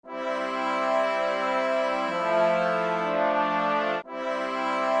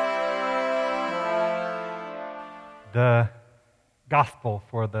The gospel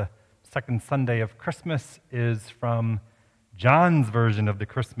for the second Sunday of Christmas is from John's version of the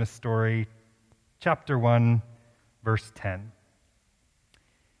Christmas story, chapter 1, verse 10.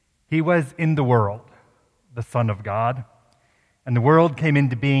 He was in the world, the Son of God, and the world came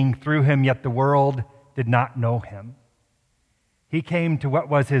into being through him, yet the world did not know him. He came to what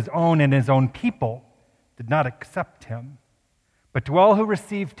was his own, and his own people did not accept him. But to all who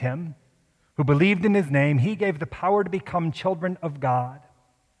received him, who believed in his name, he gave the power to become children of God.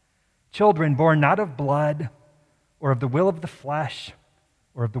 Children born not of blood, or of the will of the flesh,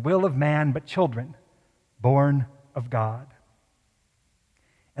 or of the will of man, but children born of God.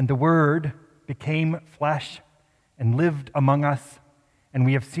 And the Word became flesh and lived among us, and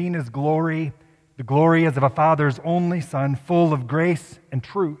we have seen his glory. The glory as of a Father's only Son, full of grace and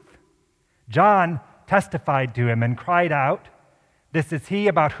truth. John testified to him and cried out, "This is he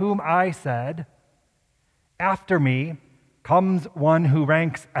about whom I said, 'After me comes one who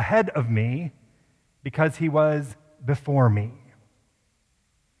ranks ahead of me, because he was before me.'"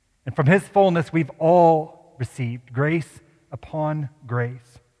 And from his fullness we've all received grace upon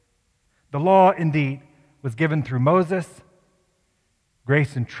grace. The law indeed was given through Moses.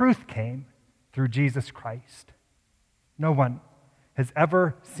 Grace and truth came through Jesus Christ. No one has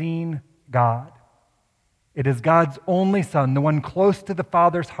ever seen God. It is God's only Son, the one close to the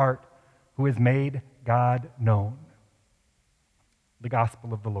Father's heart, who has made God known. The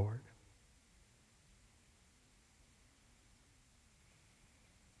gospel of the Lord.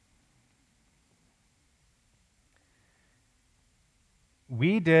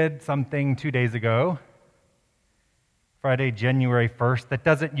 We did something 2 days ago, Friday, January 1st, that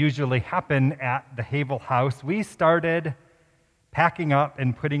doesn't usually happen at the Havel house. We started packing up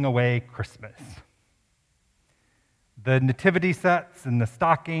and putting away Christmas. The nativity sets and the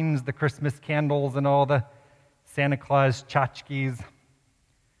stockings, the Christmas candles and all the Santa Claus tchotchkes,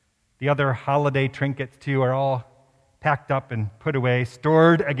 the other holiday trinkets too, are all packed up and put away,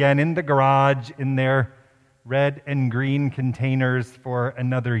 stored again in the garage in their red and green containers for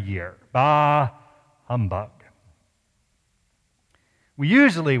another year. Bah, humbug. We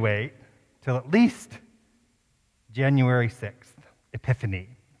usually wait till at least January 6th, Epiphany,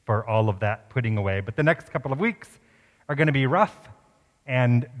 for all of that putting away. But the next couple of weeks are going to be rough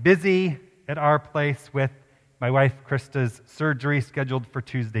and busy at our place with my wife Krista's surgery scheduled for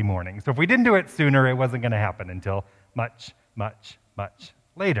Tuesday morning. So if we didn't do it sooner, it wasn't going to happen until much, much, much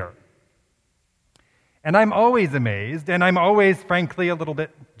later. And I'm always amazed, and I'm always, frankly, a little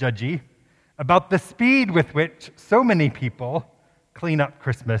bit judgy about the speed with which so many people clean up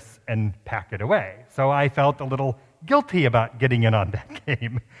Christmas and pack it away. So I felt a little guilty about getting in on that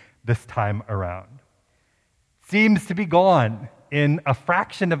game this time around. Seems to be gone in a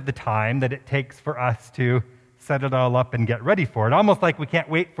fraction of the time that it takes for us to set it all up and get ready for it, almost like we can't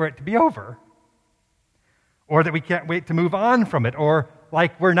wait for it to be over, or that we can't wait to move on from it, or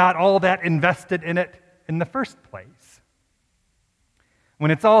like we're not all that invested in it in the first place.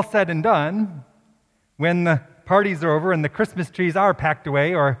 When it's all said and done, when the parties are over and the Christmas trees are packed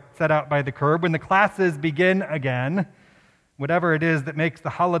away or set out by the curb, when the classes begin again, whatever it is that makes the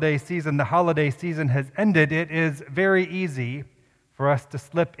holiday season has ended, it is very easy for us to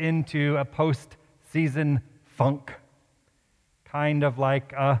slip into a post-season funk, kind of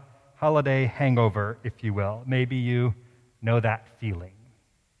like a holiday hangover, if you will. Maybe you know that feeling.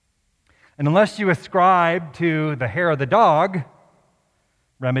 And unless you ascribe to the hair of the dog,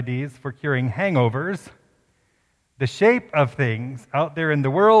 remedies for curing hangovers, the shape of things out there in the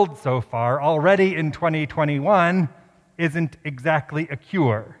world so far, already in 2021, isn't exactly a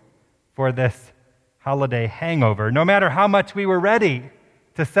cure for this holiday hangover. No matter how much we were ready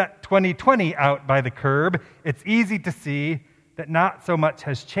to set 2020 out by the curb, it's easy to see that not so much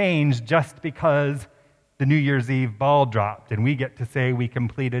has changed just because the New Year's Eve ball dropped and we get to say we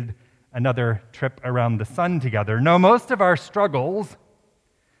completed another trip around the sun together. No, most of our struggles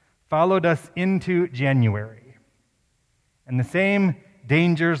followed us into January. And the same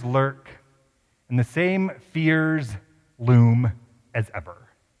dangers lurk and the same fears loom as ever.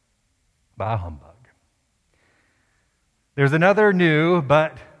 Bah humbug. There's another new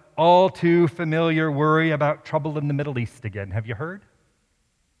but all too familiar worry about trouble in the Middle East again. Have you heard?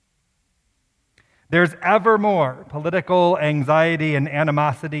 There's ever more political anxiety and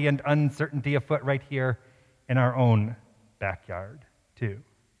animosity and uncertainty afoot right here in our own backyard, too.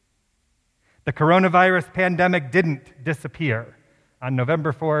 The coronavirus pandemic didn't disappear on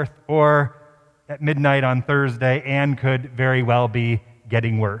November 4th or at midnight on Thursday and could very well be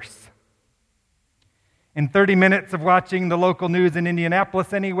getting worse. In 30 minutes of watching the local news in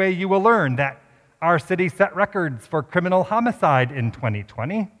Indianapolis anyway, you will learn that our city set records for criminal homicide in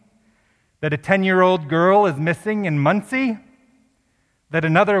 2020, that a 10-year-old girl is missing in Muncie, that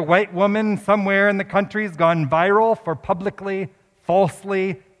another white woman somewhere in the country has gone viral for publicly,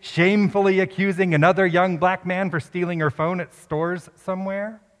 falsely, shamefully accusing another young black man for stealing her phone at stores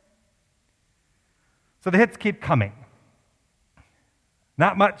somewhere. So the hits keep coming.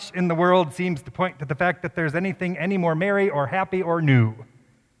 Not much in the world seems to point to the fact that there's anything any more merry or happy or new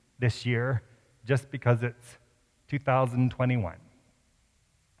this year, just because it's 2021.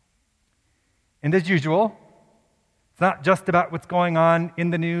 And as usual, it's not just about what's going on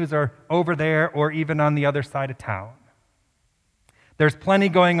in the news or over there or even on the other side of town. There's plenty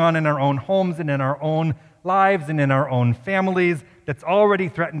going on in our own homes and in our own lives and in our own families that's already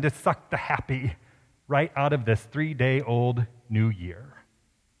threatened to suck the happy right out of this 3-day-old new year.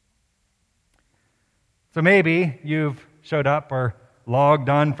 So maybe you've showed up or logged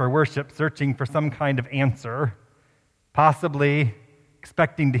on for worship searching for some kind of answer, possibly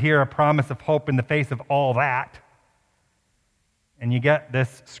expecting to hear a promise of hope in the face of all that. And you get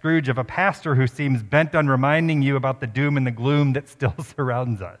this Scrooge of a pastor who seems bent on reminding you about the doom and the gloom that still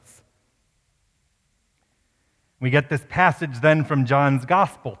surrounds us. We get this passage then from John's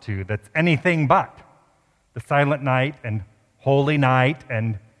Gospel too, that's anything but the silent night and holy night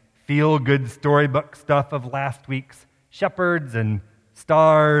and feel-good storybook stuff of last week's shepherds and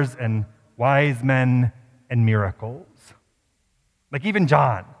stars and wise men and miracles. Like even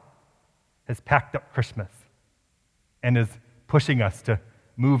John has packed up Christmas and is pushing us to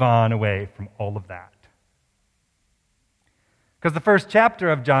move on away from all of that. Because the first chapter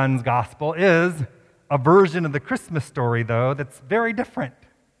of John's Gospel is a version of the Christmas story, though, that's very different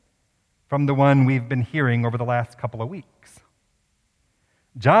from the one we've been hearing over the last couple of weeks.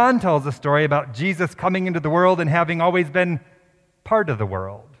 John tells a story about Jesus coming into the world and having always been part of the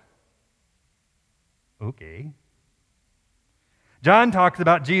world. Okay. John talks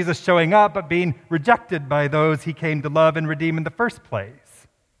about Jesus showing up but being rejected by those he came to love and redeem in the first place.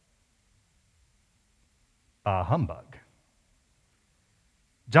 Humbug.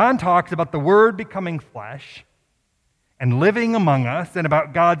 John talks about the Word becoming flesh and living among us, and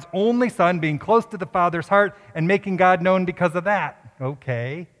about God's only Son being close to the Father's heart and making God known because of that.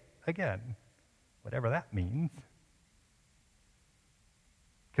 Okay, again, whatever that means.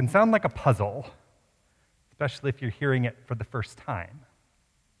 Can sound like a puzzle, especially if you're hearing it for the first time.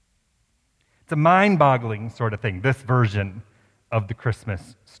 It's a mind-boggling sort of thing, this version of the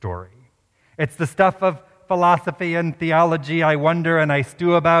Christmas story. It's the stuff of philosophy and theology I wonder and I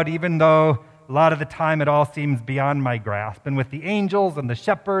stew about, even though a lot of the time it all seems beyond my grasp. And with the angels and the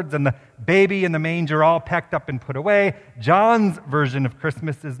shepherds and the baby in the manger all packed up and put away, John's version of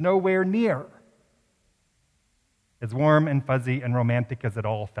Christmas is nowhere near as warm and fuzzy and romantic as it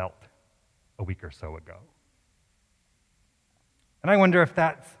all felt a week or so ago. And I wonder if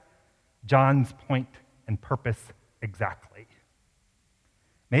that's John's point and purpose exactly.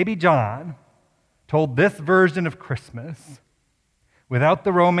 Maybe John told this version of Christmas without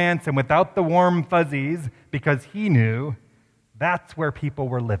the romance and without the warm fuzzies because he knew that's where people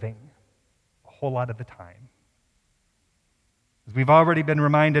were living a whole lot of the time. As we've already been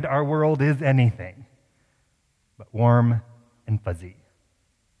reminded, our world is anything but warm and fuzzy.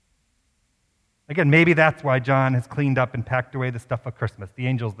 Again, maybe that's why John has cleaned up and packed away the stuff of Christmas, the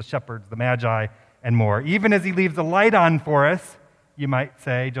angels, the shepherds, the magi, and more. Even as he leaves a light on for us, you might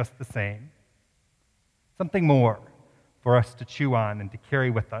say, just the same. Something more for us to chew on and to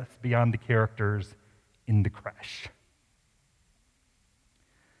carry with us beyond the characters in the creche.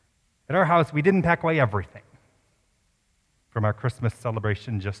 At our house, we didn't pack away everything from our Christmas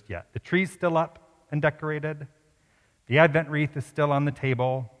celebration just yet. The tree's still up and decorated. The Advent wreath is still on the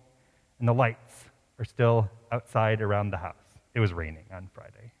table. And the lights are still outside around the house. It was raining on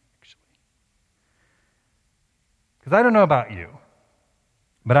Friday, actually. Because I don't know about you,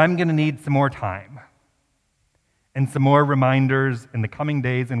 but I'm going to need some more time and some more reminders in the coming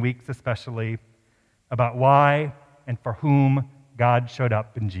days and weeks especially about why and for whom God showed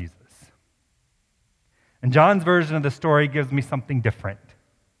up in Jesus. And John's version of the story gives me something different,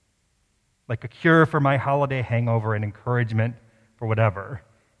 like a cure for my holiday hangover and encouragement for whatever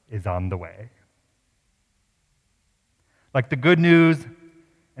is on the way. Like the good news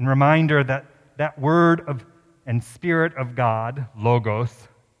and reminder that that word of and spirit of God, logos,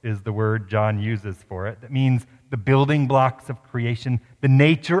 is the word John uses for it. That means the building blocks of creation, the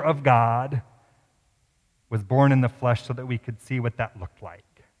nature of God was born in the flesh so that we could see what that looked like.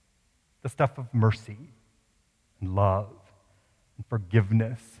 The stuff of mercy and love and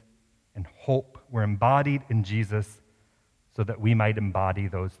forgiveness and hope were embodied in Jesus so that we might embody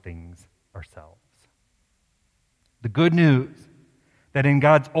those things ourselves. The good news that in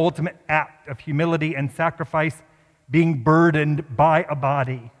God's ultimate act of humility and sacrifice, being burdened by a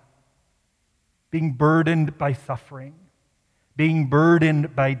body, being burdened by suffering, being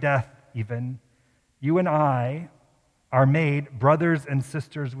burdened by death even, you and I are made brothers and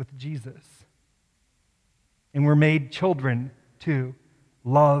sisters with Jesus. And we're made children too,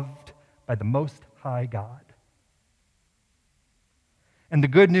 loved by the Most High God. And the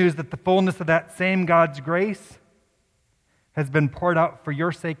good news that the fullness of that same God's grace has been poured out for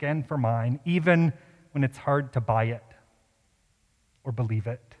your sake and for mine, even when it's hard to buy it or believe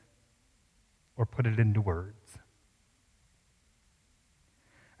it or put it into words.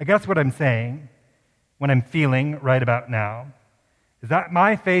 I guess what I'm saying, what I'm feeling right about now, is that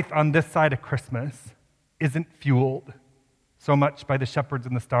my faith on this side of Christmas isn't fueled so much by the shepherds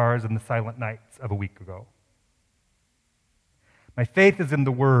and the stars and the silent nights of a week ago. My faith is in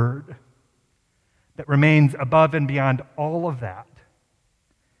the Word that remains above and beyond all of that,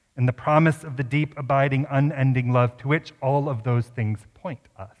 and the promise of the deep, abiding, unending love to which all of those things point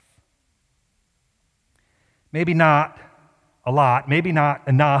us. Maybe not a lot, maybe not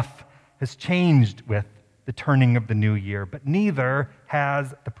enough has changed with the turning of the new year, but neither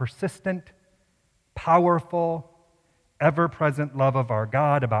has the persistent, powerful, ever-present love of our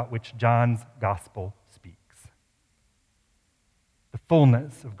God about which John's gospel speaks. The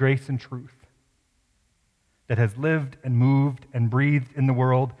fullness of grace and truth that has lived and moved and breathed in the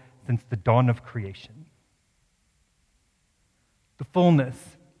world since the dawn of creation. The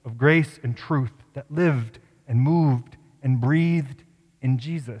fullness of grace and truth that lived and moved and breathed in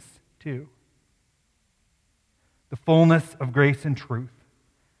Jesus too. The fullness of grace and truth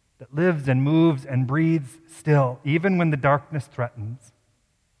that lives and moves and breathes still, even when the darkness threatens,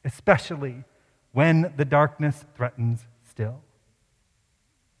 especially when the darkness threatens still.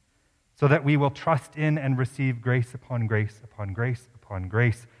 So that we will trust in and receive grace upon grace upon grace upon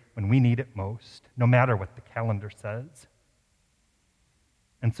grace when we need it most, no matter what the calendar says.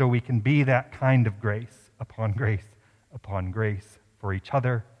 And so we can be that kind of grace upon grace upon grace for each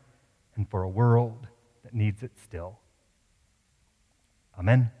other and for a world that needs it still.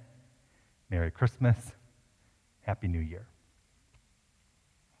 Amen. Merry Christmas. Happy New Year.